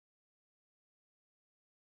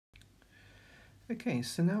Okay,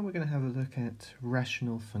 so now we're going to have a look at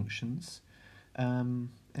rational functions, and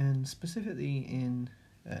specifically in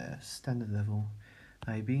standard level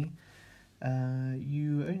IB,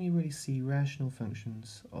 you only really see rational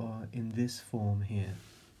functions in this form here,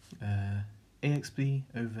 ax+b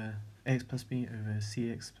over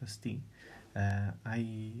cx+d,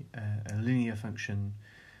 i.e. a linear function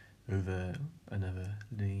over another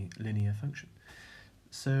linear function.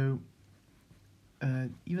 So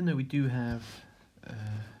even though we do have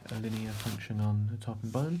a linear function on the top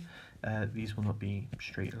and bottom, these will not be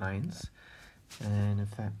straight lines, and in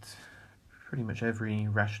fact pretty much every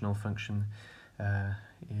rational function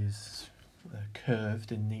is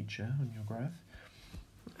curved in nature on your graph,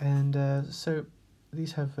 and so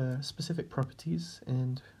these have specific properties,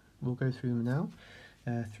 and we'll go through them now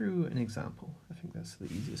through an example. I think that's the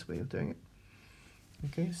easiest way of doing it.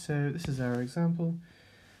 Okay, so this is our example.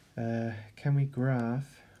 Can we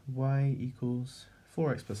graph y equals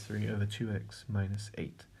 4x plus 3 over 2x minus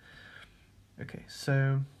 8? Okay,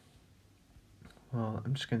 so, well,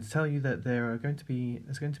 I'm just going to tell you that there's going to be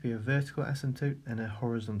a vertical asymptote and a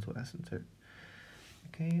horizontal asymptote.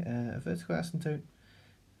 Okay, a vertical asymptote,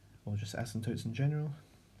 or just asymptotes in general,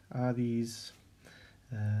 are these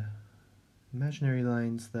imaginary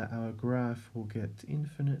lines that our graph will get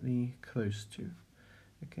infinitely close to,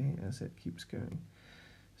 okay, as it keeps going.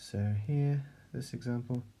 So here, this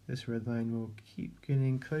example, this red line will keep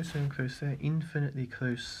getting closer and closer, infinitely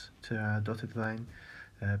close to our dotted line,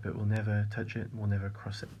 but we'll never touch it, we'll never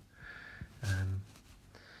cross it.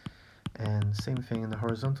 And same thing in the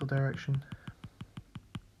horizontal direction,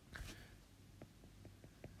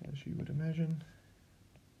 as you would imagine.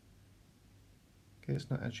 Okay, it's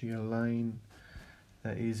not actually a line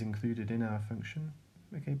that is included in our function,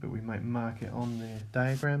 okay, but we might mark it on the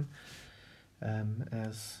diagram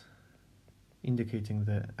as indicating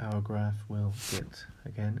that our graph will get,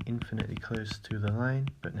 again, infinitely close to the line,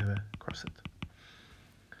 but never cross it.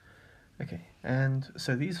 Okay, and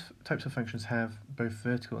so these types of functions have both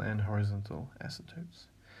vertical and horizontal asymptotes,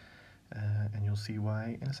 and you'll see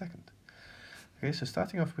why in a second. Okay, so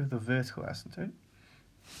starting off with the vertical asymptote.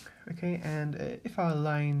 Okay, and if our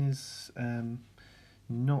line is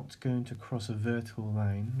not going to cross a vertical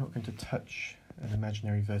line, not going to touch an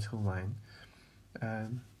imaginary vertical line,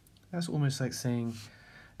 that's almost like saying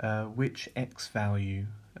which x value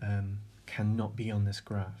cannot be on this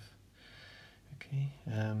graph. Okay,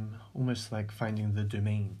 almost like finding the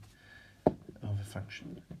domain of a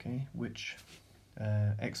function. Okay, which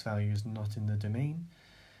x value is not in the domain.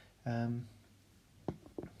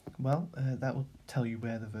 Well, that will tell you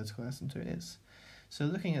where the vertical asymptote is. So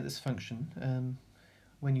looking at this function,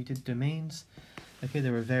 when you did domains, okay,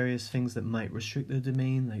 there were various things that might restrict the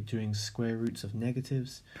domain, like doing square roots of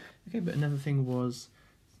negatives. Okay, but another thing was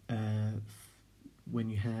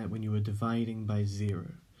when you were dividing by 0.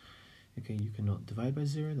 Okay, you cannot divide by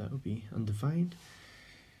 0, that would be undefined.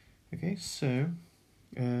 Okay, so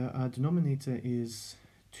our denominator is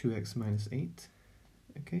 2x minus 8.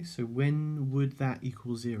 Okay, so when would that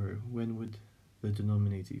equal 0? When would the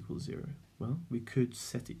denominator equal 0? Well, we could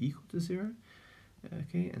set it equal to 0,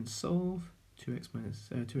 okay, and solve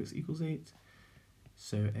 2x equals 8,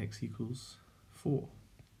 so x equals 4.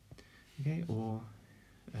 Okay, or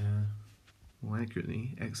more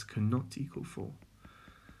accurately, x cannot equal 4.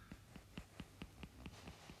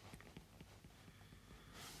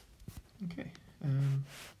 Okay,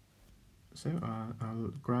 so our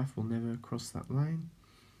graph will never cross that line,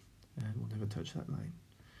 and we'll never touch that line,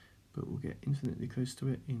 but we'll get infinitely close to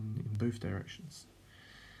it in both directions.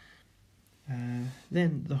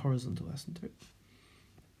 Then the horizontal asymptote.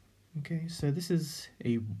 Okay, so this is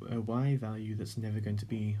a y value that's never going to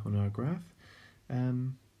be on our graph.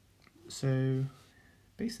 So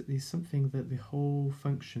basically something that the whole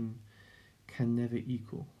function can never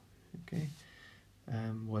equal. Okay,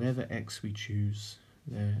 whatever x we choose,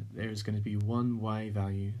 there is going to be one y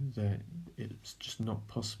value that it's just not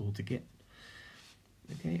possible to get.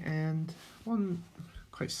 Okay, and one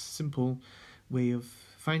quite simple way of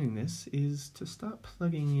finding this is to start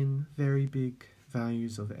plugging in very big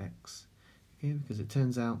values of x. Okay, because it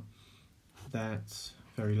turns out that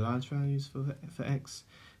very large values for x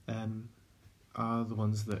are the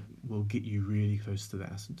ones that will get you really close to the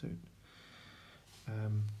asymptote.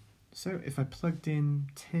 So if I plugged in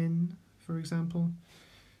 10, for example,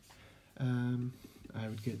 I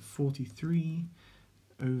would get 43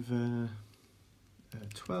 over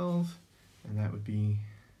 12, and that would be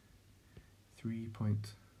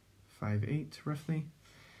 3.58 roughly.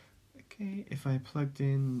 Okay, if I plugged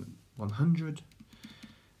in 100,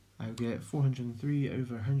 I would get 403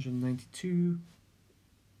 over 192,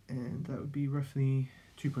 and that would be roughly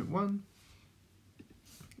 2.1.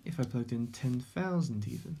 If I plugged in 10,000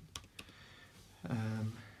 even,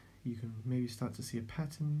 you can maybe start to see a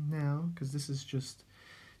pattern now, because this is just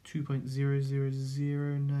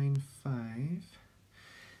 2.00095.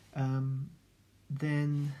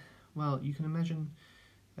 Then, well, you can imagine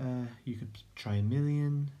you could try a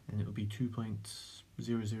million, and it would be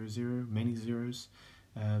 2.000, many zeros,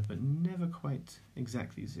 but never quite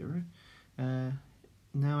exactly 0.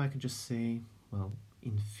 Now I can just say, well,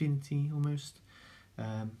 infinity almost.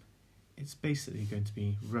 It's basically going to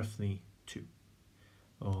be roughly 2.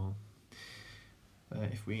 Or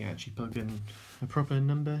if we actually plugged in a proper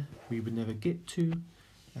number, we would never get 2.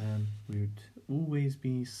 We would always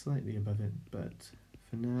be slightly above it, but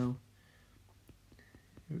for now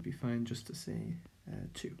it would be fine just to say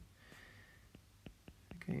 2.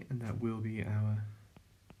 Okay, and that will be our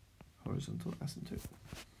horizontal asymptote.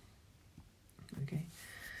 Okay.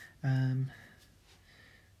 The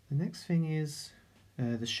next thing is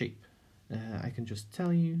the shape. I can just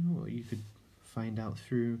tell you, or you could find out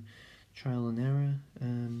through trial and error,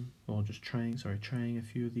 or just trying a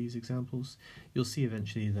few of these examples. You'll see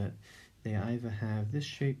eventually that they either have this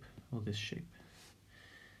shape or this shape.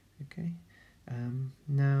 Okay.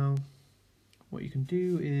 Now, what you can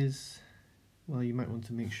do is, well, you might want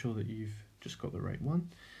to make sure that you've just got the right one.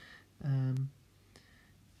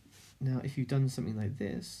 Now, if you've done something like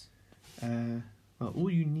this, well, all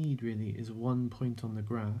you need really is one point on the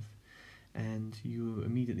graph, and you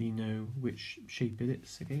immediately know which shape it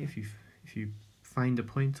is. Okay, if you find a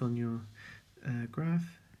point on your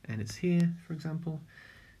graph and it's here, for example,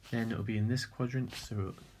 then it'll be in this quadrant,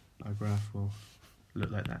 so our graph will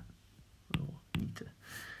look like that, or neater.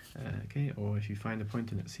 Okay, or if you find a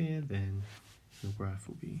point and it's here, then your graph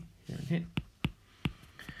will be here and here.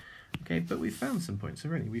 Okay, but we found some points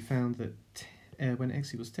already. We found that when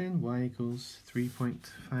x equals 10, y equals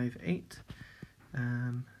 3.58.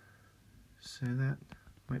 So that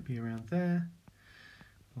might be around there,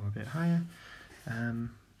 or a bit higher.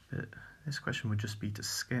 But this question would just be to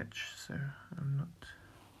sketch, so I'm not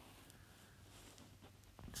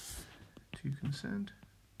too concerned.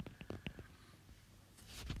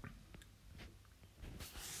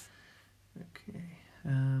 Okay,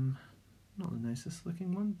 not the nicest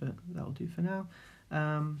looking one, but that'll do for now.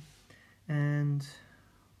 And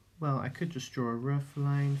well, I could just draw a rough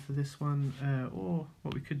line for this one, or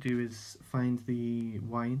what we could do is find the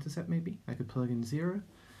Y-intercept maybe. I could plug in 0.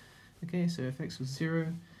 Okay, so if x was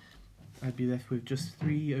 0, I'd be left with just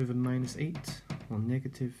 3 over minus 8, or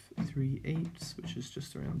negative 3/8, which is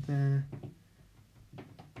just around there.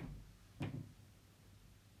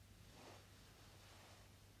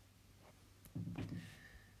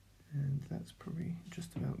 And that's probably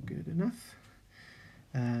just about good enough.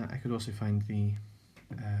 I could also find the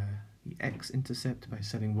x-intercept by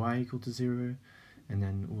setting y equal to 0, and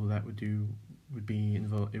then all that would do would be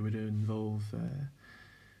involve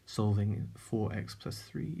solving 4x plus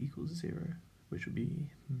 3 equals 0, which would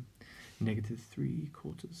be negative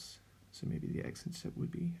 3/4. So maybe the x-intercept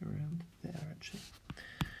would be around there actually.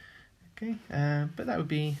 Okay, but that would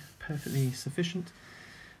be perfectly sufficient.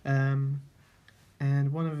 And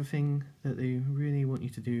one other thing that they really want you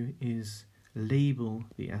to do is label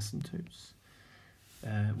the asymptotes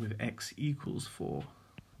with x equals 4,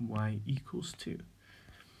 y equals 2.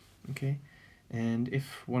 Okay, and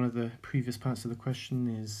if one of the previous parts of the question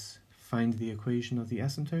is find the equation of the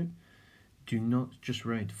asymptote, do not just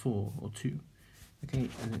write 4 or 2. Okay,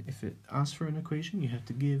 and if it asks for an equation, you have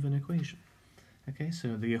to give an equation. Okay,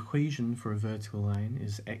 so the equation for a vertical line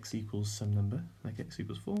is x equals some number, like x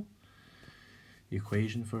equals 4. The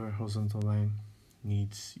equation for a horizontal line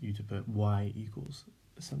needs you to put y equals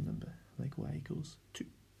some number, like y equals 2.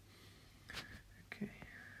 Okay,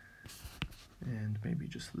 and maybe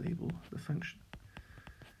just label the function.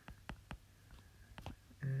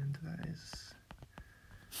 And that is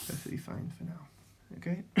perfectly fine for now.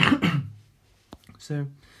 Okay, so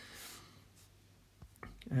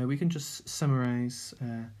we can just summarize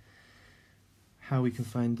how we can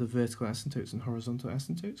find the vertical asymptotes and horizontal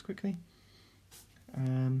asymptotes quickly.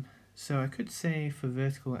 So I could say for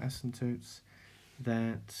vertical asymptotes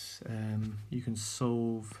that you can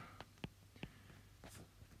solve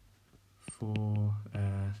for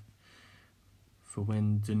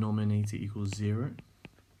when denominator equals 0.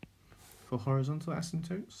 For horizontal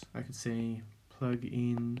asymptotes, I could say plug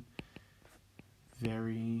in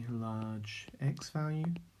very large x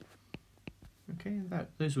value. Okay,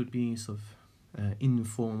 those would be sort of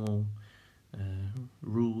informal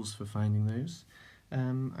rules for finding those.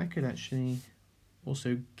 I could actually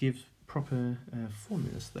also give proper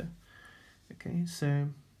formulas though. Okay, so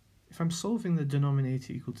if I'm solving the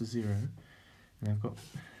denominator equal to 0, and I've got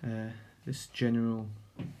this general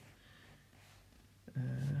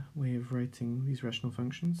way of writing these rational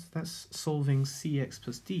functions, that's solving cx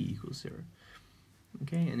plus d equals 0.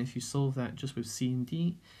 Okay, and if you solve that just with c and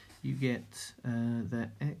d, you get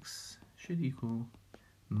that x should equal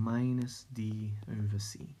minus d over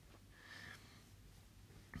c.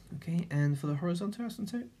 Okay, and for the horizontal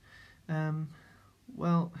asymptote,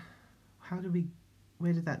 well,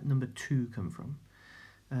 where did that number 2 come from?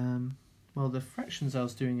 Well, the fractions I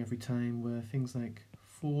was doing every time were things like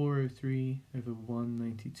 403 over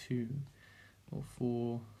 192, or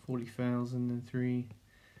 40,003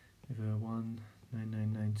 over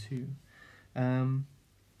 19992.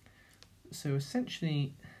 So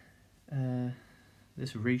essentially,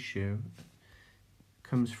 this ratio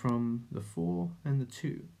comes from the 4 and the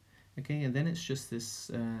 2. Okay, and then it's just this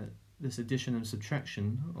this addition and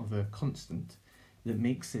subtraction of a constant that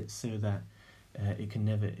makes it so that it can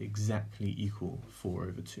never exactly equal 4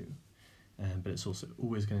 over 2. But it's also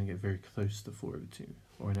always going to get very close to 4 over 2,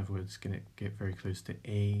 or in other words, going to get very close to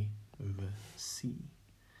A over C.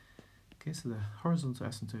 Okay, so the horizontal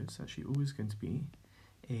asymptote is actually always going to be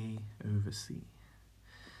A over C.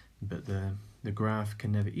 But the graph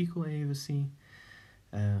can never equal A over C,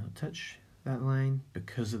 touch that line,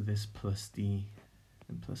 because of this plus D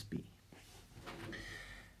and plus B.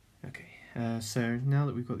 Okay, so now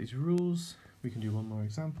that we've got these rules, we can do one more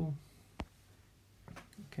example.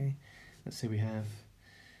 Okay, let's say we have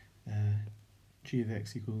g of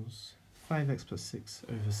x equals 5x plus 6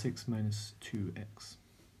 over 6 minus 2x.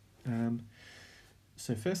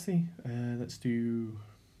 So firstly, let's do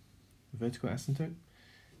vertical asymptote.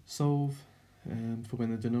 Solve for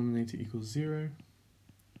when the denominator equals 0.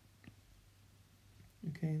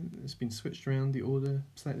 Okay, it's been switched around the order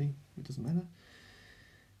slightly, it doesn't matter.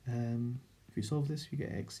 If you solve this, you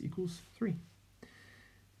get x equals 3.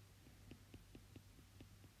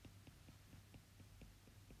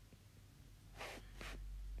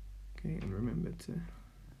 Okay, and remember to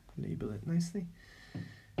label it nicely.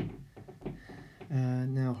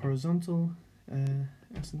 Now horizontal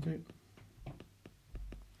asymptote.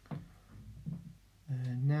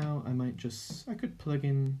 Now I could plug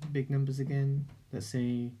in big numbers again. Let's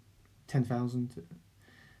say 10,000.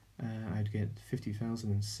 I'd get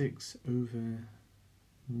 50,006 over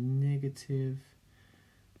negative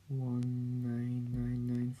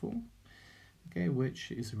 19994. Okay,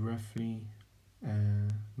 which is roughly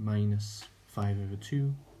minus 5 over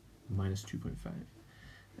 2, minus 2.5.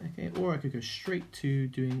 Okay, or I could go straight to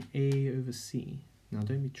doing A over C. Now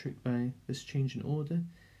don't be tricked by this change in order.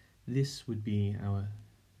 This would be our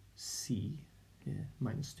C,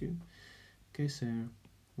 minus 2. Okay, so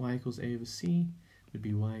y equals A over C would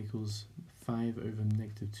be y equals 5 over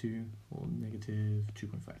negative 2, or negative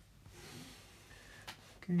 2.5.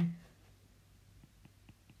 Okay.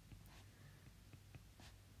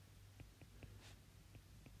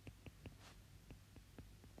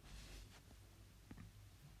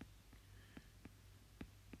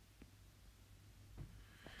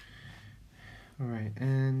 Alright,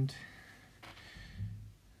 and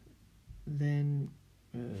then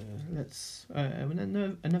let's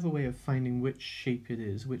another way of finding which shape it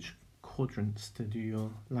is, which quadrants to do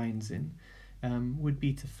your lines in, would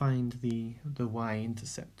be to find the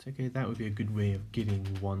Y-intercept. Okay, that would be a good way of getting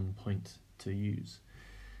one point to use.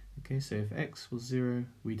 Okay, so if x was 0,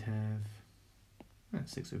 we'd have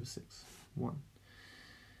 6 over 6, 1.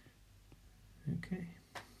 Okay,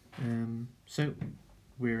 so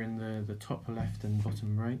we're in the top left and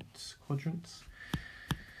bottom right quadrants.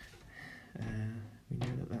 We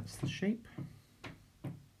know that that's the shape.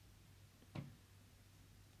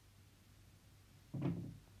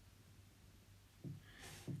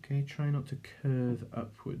 Okay, try not to curve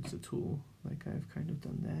upwards at all, like I've kind of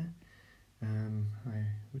done there. I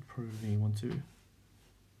would probably want to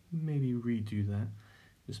maybe redo that.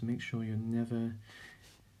 Just make sure you're never...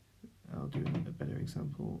 I'll do a better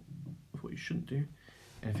example of what you shouldn't do.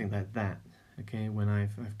 Anything like that, okay, when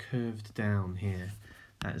I've curved down here,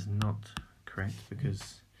 that is not correct,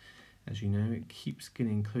 because, as you know, it keeps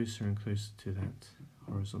getting closer and closer to that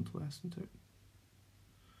horizontal asymptote.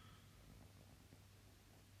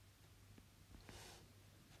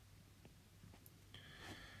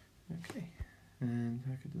 Okay, and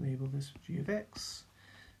I could label this g of x.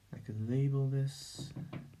 I could label this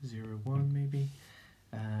 0, 1 maybe.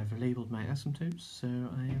 I've labelled my asymptotes, so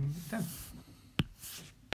I am done.